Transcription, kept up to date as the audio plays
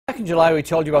in July, we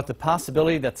told you about the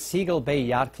possibility that Seagull Bay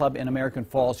Yacht Club in American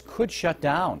Falls could shut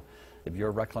down. The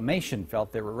Bureau of Reclamation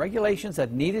felt there were regulations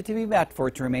that needed to be met for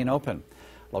it to remain open.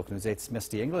 Local News 8's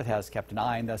Misty Inglet has kept an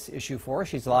eye on this issue for us.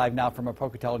 She's live now from our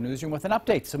Pocatello newsroom with an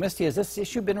update. So, Misty, has this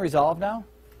issue been resolved now?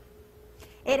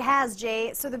 It has,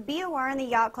 Jay. So the BOR and the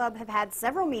Yacht Club have had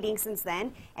several meetings since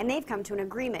then, and they've come to an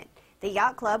agreement. The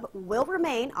Yacht Club will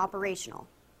remain operational.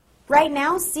 Right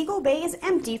now, Seagull Bay is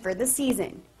empty for the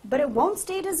season, but it won't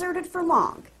stay deserted for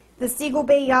long. The Seagull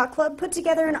Bay Yacht Club put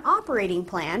together an operating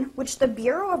plan, which the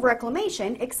Bureau of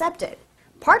Reclamation accepted.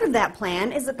 Part of that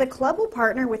plan is that the club will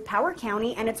partner with Power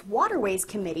County and its Waterways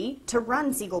Committee to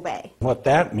run Seagull Bay. What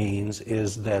that means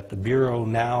is that the Bureau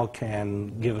now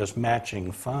can give us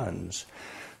matching funds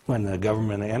when the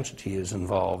government entity is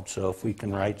involved. So if we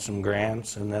can write some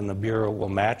grants and then the Bureau will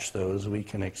match those, we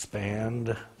can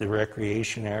expand the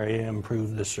recreation area,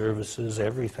 improve the services,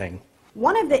 everything.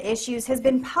 One of the issues has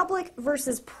been public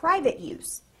versus private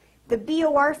use. The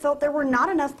BOR felt there were not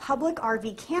enough public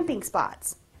RV camping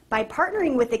spots. By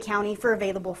partnering with the county for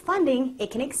available funding,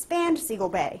 it can expand Seagull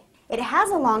Bay. It has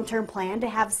a long-term plan to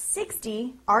have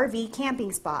 60 RV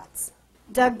camping spots.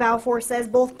 Doug Balfour says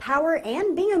both Power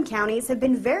and Bingham counties have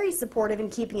been very supportive in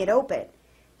keeping it open.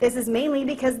 This is mainly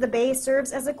because the bay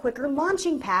serves as a quicker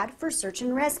launching pad for search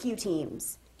and rescue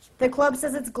teams. The club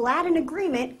says it's glad an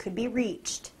agreement could be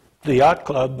reached. The Yacht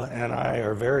Club and I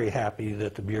are very happy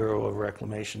that the Bureau of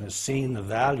Reclamation has seen the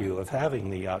value of having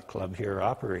the Yacht Club here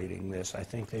operating this. I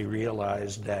think they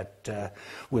realized that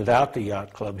without the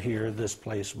Yacht Club here, this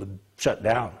place would shut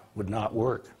down, would not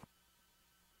work.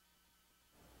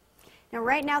 Now,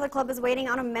 right now, the club is waiting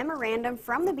on a memorandum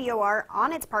from the BOR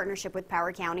on its partnership with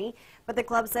Power County, but the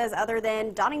club says other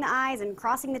than dotting the I's and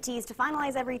crossing the T's to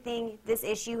finalize everything, this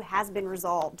issue has been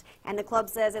resolved, and the club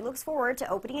says it looks forward to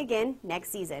opening again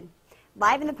next season.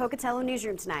 Live in the Pocatello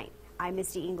newsroom tonight, I'm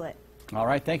Misty Inglet. All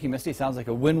right, thank you, Misty. Sounds like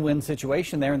a win-win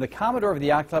situation there, and the Commodore of the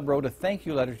Yacht Club wrote a thank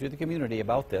you letter to the community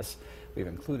about this. We've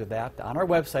included that on our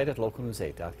website at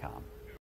localnews8.com.